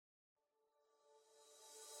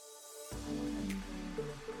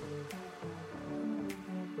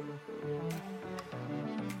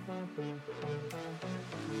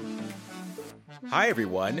Hi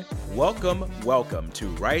everyone, welcome to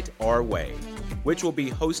Write Our Way, which will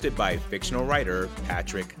be hosted by fictional writer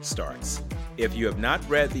Patrick Starks. If you have not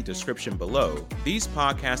read the description below, these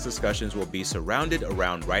podcast discussions will be surrounded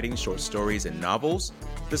around writing short stories and novels,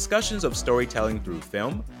 discussions of storytelling through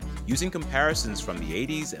film, using comparisons from the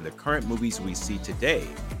 80s and the current movies we see today,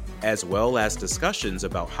 as well as discussions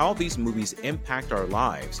about how these movies impact our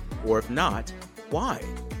lives, or if not, why.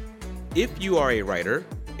 If you are a writer,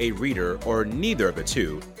 a reader, or neither of the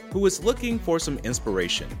two, who is looking for some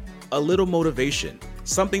inspiration, a little motivation,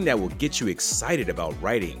 something that will get you excited about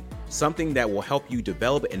writing, something that will help you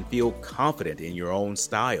develop and feel confident in your own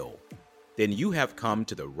style, then you have come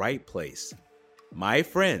to the right place. My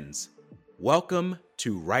friends, welcome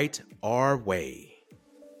to Write Our Way.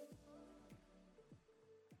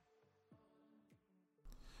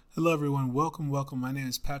 Hello everyone, welcome. My name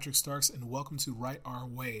is Patrick Starks and welcome to Write Our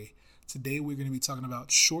Way. Today we're going to be talking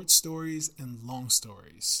about short stories and long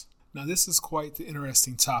stories. Now this is quite the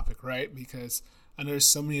interesting topic, right? Because I know there's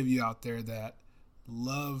so many of you out there that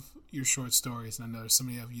love your short stories, and I know there's so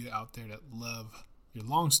many of you out there that love your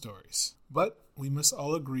long stories. But we must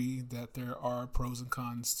all agree that there are pros and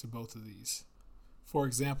cons to both of these. For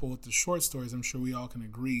example, with the short stories, I'm sure we all can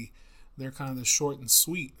agree they're kind of the short and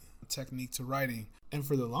sweet technique to writing. And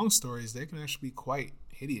for the long stories, they can actually be quite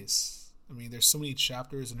hideous. I mean, there's so many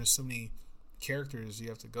chapters and there's so many characters you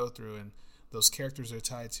have to go through, and those characters are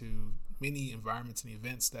tied to many environments and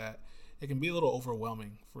events that it can be a little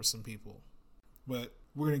overwhelming for some people. But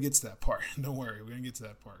we're going to get to that part. Don't worry, we're going to get to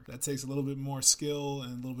that part. That takes a little bit more skill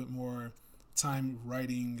and a little bit more time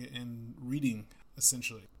writing and reading,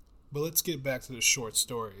 essentially. But let's get back to the short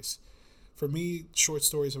stories. For me, short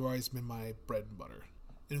stories have always been my bread and butter.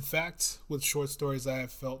 In fact, with short stories, I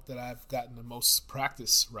have felt that I've gotten the most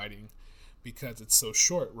practice writing because it's so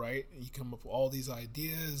short, right? You come up with all these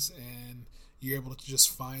ideas and you're able to just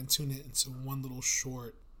fine tune it into one little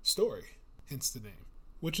short story, hence the name,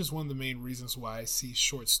 which is one of the main reasons why I see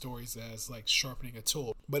short stories as like sharpening a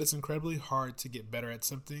tool. But it's incredibly hard to get better at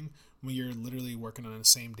something when you're literally working on the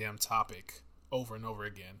same damn topic over and over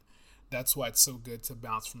again. That's why it's so good to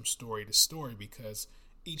bounce from story to story, because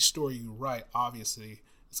each story you write, obviously,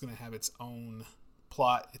 is going to have its own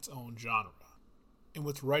plot, its own genre. And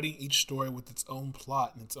with writing each story with its own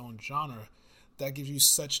plot and its own genre, that gives you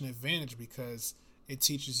such an advantage because it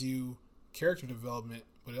teaches you character development,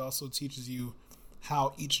 but it also teaches you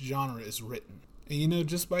how each genre is written. And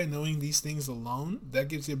just by knowing these things alone, that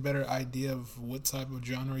gives you a better idea of what type of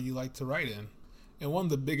genre you like to write in. And one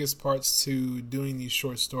of the biggest parts to doing these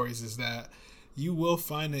short stories is that you will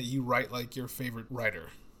find that you write like your favorite writer.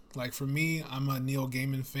 Like for me, I'm a Neil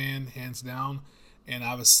Gaiman fan, hands down. And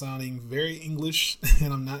I was sounding very English,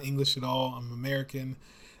 and I'm not English at all. I'm American.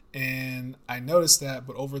 And I noticed that,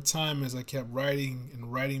 but over time, as I kept writing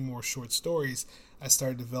and writing more short stories, I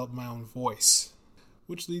started to develop my own voice.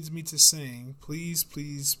 Which leads me to saying, please,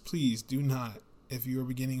 please, please do not, if you're a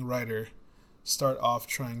beginning writer, start off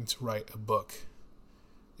trying to write a book.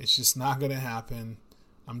 It's just not going to happen.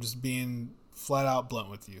 I'm just being flat out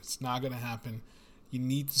blunt with you. It's not going to happen. You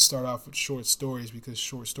need to start off with short stories because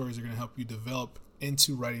short stories are going to help you develop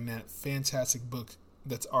into writing that fantastic book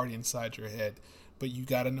that's already inside your head. But you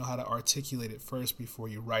got to know how to articulate it first before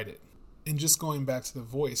you write it. And just going back to the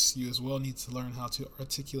voice, you as well need to learn how to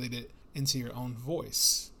articulate it into your own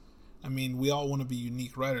voice. I mean, we all want to be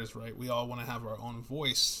unique writers, right? We all want to have our own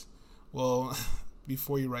voice. Well,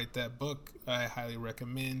 before you write that book, I highly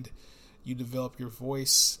recommend you develop your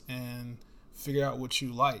voice and figure out what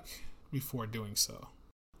you like before doing so.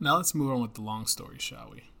 Now let's move on with the long story,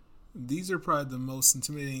 shall we? These are probably the most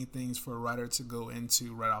intimidating things for a writer to go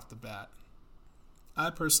into right off the bat. I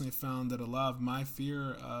personally found that a lot of my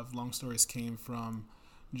fear of long stories came from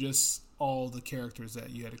just all the characters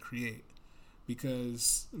that you had to create,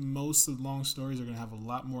 because most of the long stories are going to have a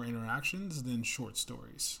lot more interactions than short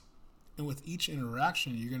stories. And with each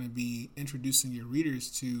interaction, you're going to be introducing your readers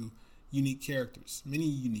to unique characters, many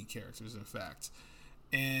unique characters, in fact.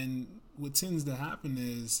 And what tends to happen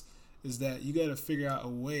is that you got to figure out a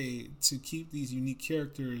way to keep these unique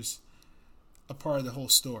characters a part of the whole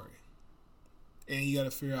story. And you got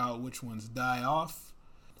to figure out which ones die off,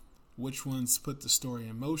 which ones put the story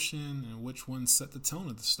in motion, and which ones set the tone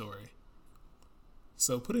of the story.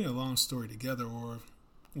 So putting a long story together, or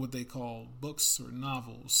what they call books or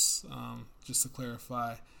novels, just to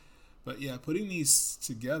clarify. But yeah, putting these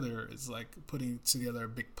together is like putting together a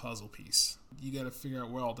big puzzle piece. You got to figure out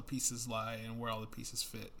where all the pieces lie and where all the pieces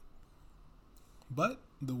fit. But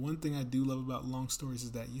the one thing I do love about long stories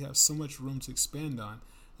is that you have so much room to expand on.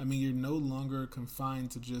 I mean, you're no longer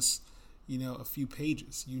confined to just, a few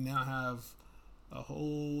pages. You now have a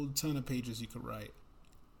whole ton of pages you could write.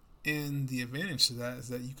 And the advantage to that is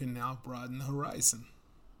that you can now broaden the horizon.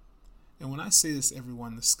 And when I say this,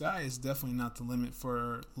 everyone, the sky is definitely not the limit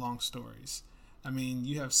for long stories. I mean,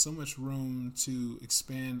 you have so much room to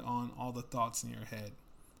expand on all the thoughts in your head.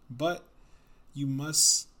 But you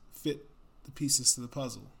must fit the pieces to the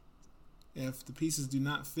puzzle. If the pieces do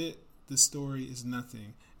not fit, the story is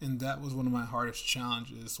nothing. And that was one of my hardest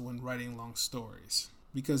challenges when writing long stories.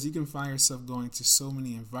 Because you can find yourself going to so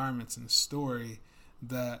many environments in a story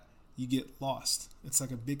that you get lost. It's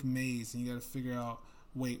like a big maze, and you got to figure out,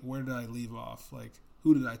 wait, where did I leave off? Like,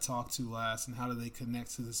 who did I talk to last, and how do they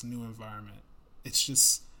connect to this new environment?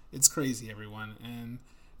 It's crazy, everyone. And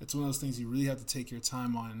it's one of those things you really have to take your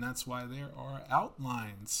time on, and that's why there are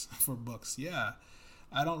outlines for books. Yeah,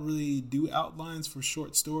 I don't really do outlines for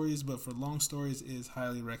short stories, but for long stories, it is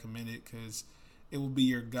highly recommended because it will be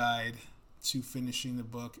your guide to finishing the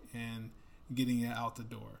book and getting it out the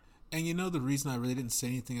door. And the reason I really didn't say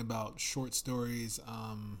anything about short stories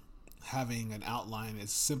having an outline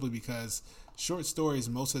is simply because short stories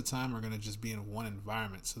most of the time are going to just be in one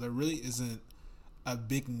environment. So there really isn't a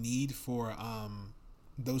big need for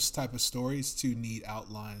those type of stories to need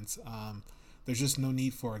outlines. There's just no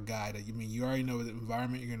need for a guide. I mean, you already know what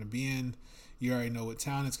environment you're going to be in. You already know what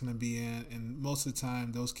town it's going to be in. And most of the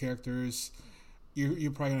time, those characters,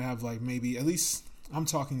 you're probably going to have like maybe, at least I'm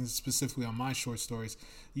talking specifically on my short stories,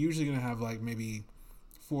 you're usually going to have like maybe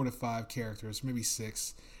 4 to 5 characters, maybe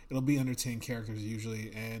 6. It'll be under 10 characters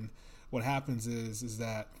usually. And what happens is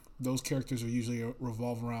that those characters are usually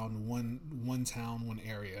revolve around one town, one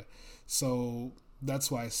area. So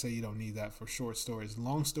that's why I say you don't need that for short stories.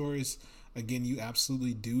 Long stories, again, you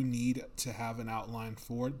absolutely do need to have an outline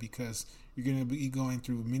for it because you're going to be going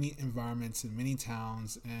through many environments and many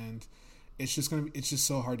towns, and it's just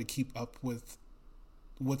so hard to keep up with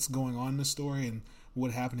what's going on in the story and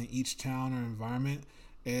what happened in each town or environment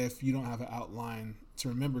if you don't have an outline to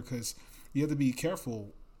remember, because you have to be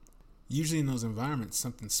careful. Usually in those environments,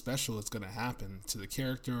 something special is going to happen to the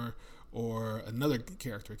character or another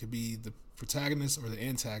character. It could be the protagonist or the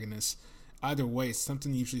antagonist. Either way,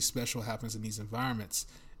 something usually special happens in these environments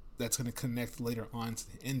that's going to connect later on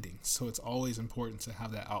to the ending. So it's always important to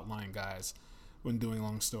have that outline, guys, when doing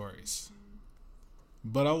long stories.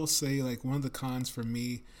 But I will say, like, one of the cons for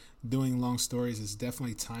me doing long stories is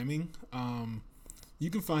definitely timing. You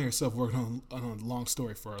can find yourself working on a long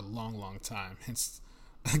story for a long, long time. Hence,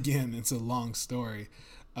 again, it's a long story.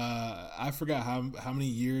 I forgot how many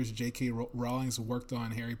years J.K. Rowling worked on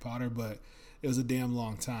Harry Potter, but it was a damn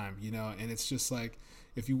long time, and it's just like,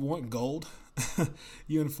 if you want gold,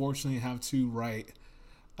 you unfortunately have to write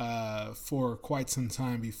for quite some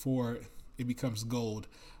time before it becomes gold.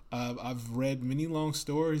 I've read many long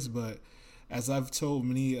stories, but as I've told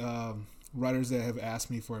many writers that have asked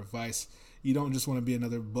me for advice, you don't just want to be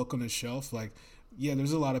another book on the shelf. Like, yeah,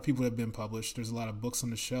 there's a lot of people that have been published. There's a lot of books on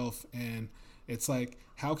the shelf, and it's like,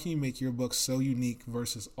 how can you make your book so unique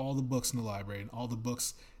versus all the books in the library and all the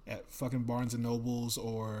books at fucking Barnes and Nobles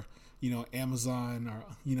or, Amazon,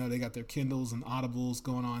 or, they got their Kindles and Audibles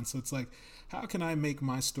going on. So it's like, how can I make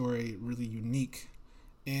my story really unique?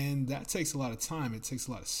 And that takes a lot of time. It takes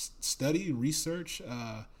a lot of study, research.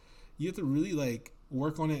 You have to really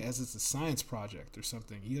work on it as it's a science project or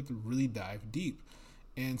something. You have to really dive deep.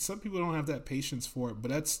 And some people don't have that patience for it,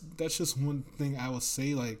 but that's just one thing I will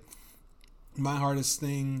say. Like, my hardest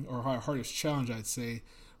thing, or hardest challenge, I'd say,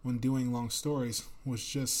 when doing long stories was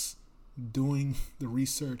just doing the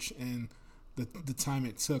research and the time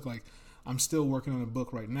it took. Like, I'm still working on a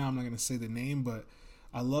book right now. I'm not going to say the name, but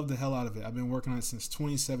I love the hell out of it. I've been working on it since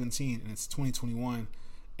 2017, and it's 2021,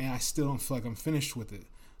 and I still don't feel like I'm finished with it.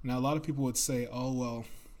 Now, a lot of people would say, oh, well,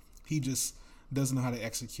 he just doesn't know how to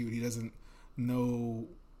execute. He doesn't know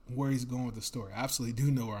where he's going with the story. I absolutely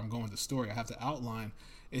do know where I'm going with the story. I have to outline.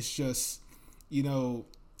 It's just,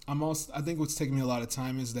 I think what's taking me a lot of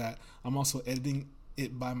time is that I'm also editing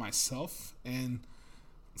it by myself. And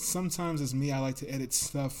sometimes as me, I like to edit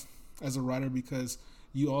stuff as a writer because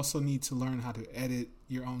you also need to learn how to edit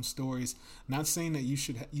your own stories. Not saying that you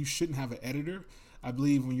shouldn't have an editor. I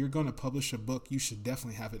believe when you're going to publish a book, you should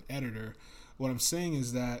definitely have an editor. What I'm saying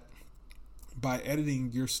is that by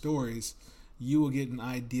editing your stories, you will get an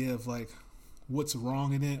idea of what's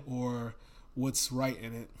wrong in it or what's right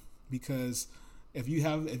in it. Because if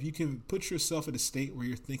you can put yourself in a state where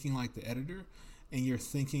you're thinking like the editor and you're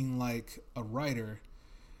thinking like a writer,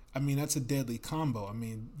 I mean, that's a deadly combo. I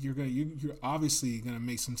mean, you're obviously gonna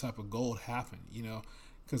make some type of gold happen,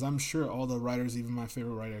 because I'm sure all the writers, even my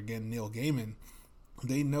favorite writer again, Neil Gaiman,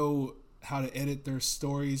 they know how to edit their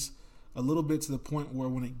stories a little bit to the point where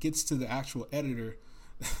when it gets to the actual editor,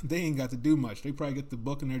 they ain't got to do much. They probably get the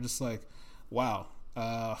book and they're just like, wow,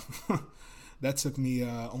 that took me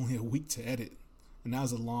only a week to edit. And that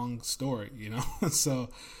was a long story, you know? So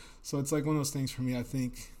it's like one of those things for me. I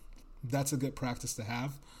think that's a good practice to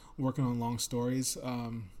have, working on long stories.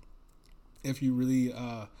 If you really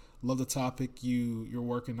love the topic you're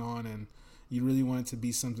working on and you really want it to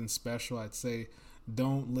be something special, I'd say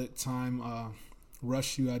don't let time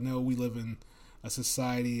rush you. I know we live in a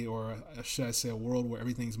society, or should I say a world, where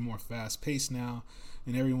everything's more fast-paced now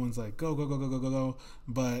and everyone's like, go, go, go, go, go, go, go.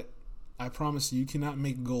 But I promise you cannot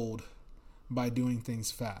make gold by doing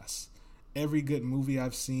things fast. Every good movie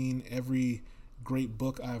I've seen, every great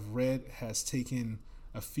book I've read has taken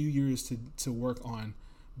a few years to work on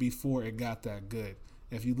before it got that good.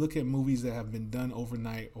 If you look at movies that have been done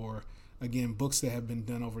overnight, or again, books that have been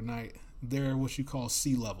done overnight, they're what you call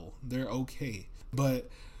C-level. They're okay. But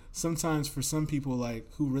sometimes for some people, like,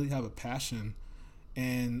 who really have a passion,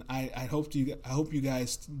 and I hope you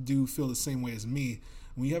guys do feel the same way as me,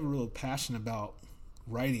 when you have a real passion about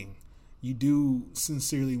writing, you do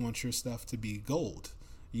sincerely want your stuff to be gold.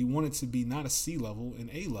 You want it to be not a C level, an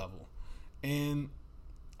A level. And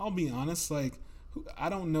I'll be honest, like, I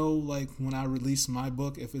don't know, like, when I release my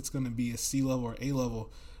book, if it's going to be a C level or A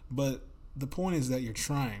level, but the point is that you're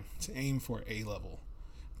trying to aim for A level.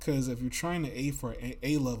 Because if you're trying to aim for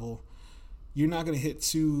A level, you're not going to hit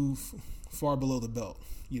too far below the belt,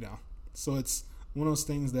 you know. So it's one of those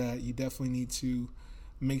things that you definitely need to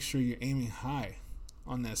make sure you're aiming high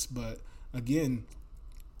on this. But again,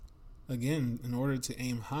 in order to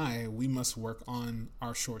aim high, we must work on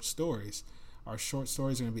our short stories. Our short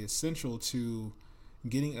stories are going to be essential to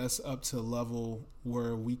getting us up to a level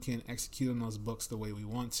where we can execute on those books the way we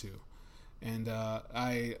want to. And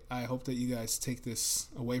I hope that you guys take this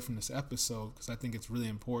away from this episode, because I think it's really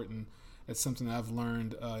important. It's something that I've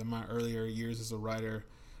learned in my earlier years as a writer,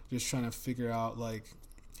 just trying to figure out, like,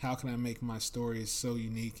 how can I make my stories so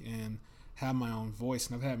unique and have my own voice.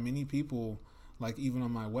 And I've had many people, like, even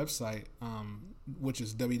on my website, which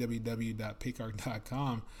is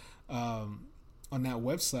www.paycard.com, on that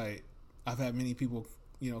website, I've had many people,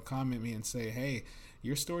 you know, comment me and say, hey,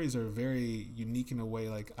 your stories are very unique in a way.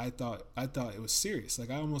 Like, I thought it was serious. Like,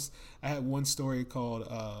 I had one story called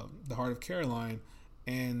The Heart of Caroline,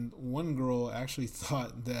 and one girl actually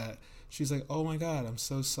thought that, she's like, oh my God, I'm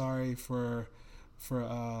so sorry for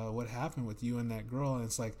what happened with you and that girl. And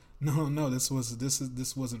it's like, no, this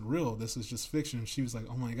wasn't real. This is just fiction. She was like,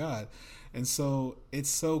 oh my God. And so it's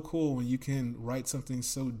so cool when you can write something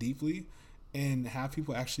so deeply and have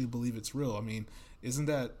people actually believe it's real. I mean, isn't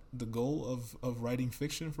that the goal of writing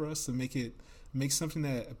fiction for us, to make something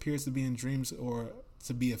that appears to be in dreams or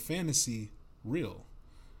to be a fantasy real?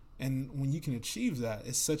 And when you can achieve that,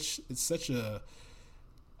 it's such a,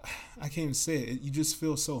 I can't even say it. You just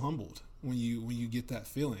feel so humbled when you get that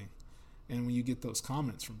feeling, and when you get those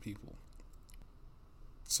comments from people.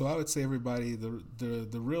 So I would say, everybody, the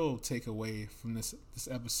real takeaway from this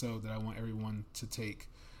episode that I want everyone to take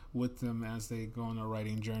with them as they go on their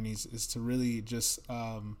writing journeys is to really just,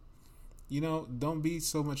 don't be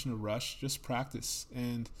so much in a rush. Just practice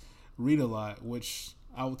and read a lot, which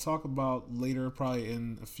I will talk about later, probably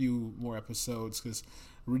in a few more episodes, because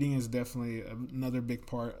reading is definitely another big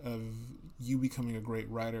part of you becoming a great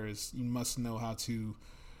writer. Is you must know how to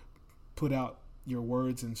put out your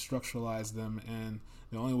words and structuralize them, and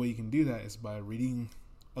the only way you can do that is by reading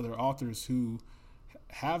other authors who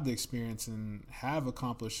have the experience and have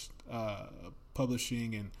accomplished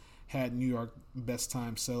publishing and had New York best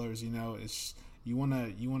time sellers. You know, it's you want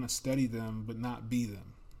to study them but not be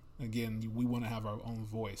them. Again, we want to have our own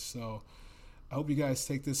voice. So I hope you guys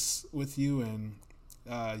take this with you, and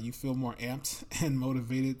you feel more amped and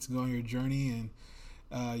motivated to go on your journey, and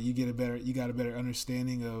you got a better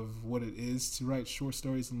understanding of what it is to write short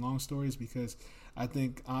stories and long stories. Because I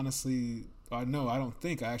think, honestly, I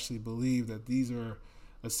actually believe that these are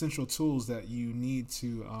essential tools that you need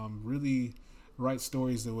to really write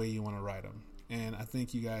stories the way you want to write them. And I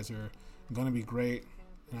think you guys are going to be great,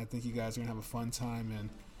 and I think you guys are going to have a fun time,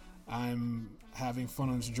 and I'm having fun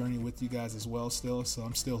on this journey with you guys as well still, so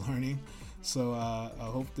I'm still learning. So I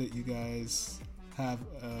hope that you guys have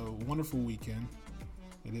a wonderful weekend.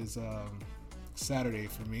 It is Saturday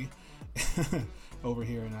for me over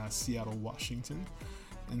here in Seattle, Washington.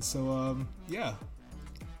 And so,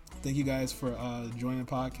 thank you guys for joining the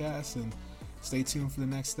podcast, and stay tuned for the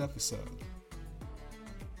next episode.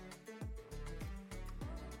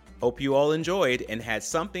 Hope you all enjoyed and had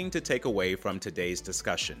something to take away from today's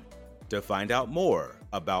discussion. To find out more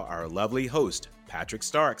about our lovely host, Patrick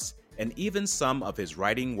Starks, and even some of his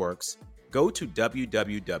writing works, go to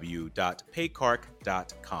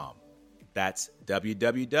www.paycark.com. That's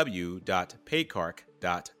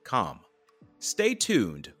www.paycark.com. Stay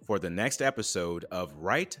tuned for the next episode of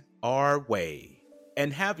Write Our Way,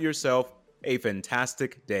 and have yourself a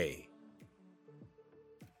fantastic day.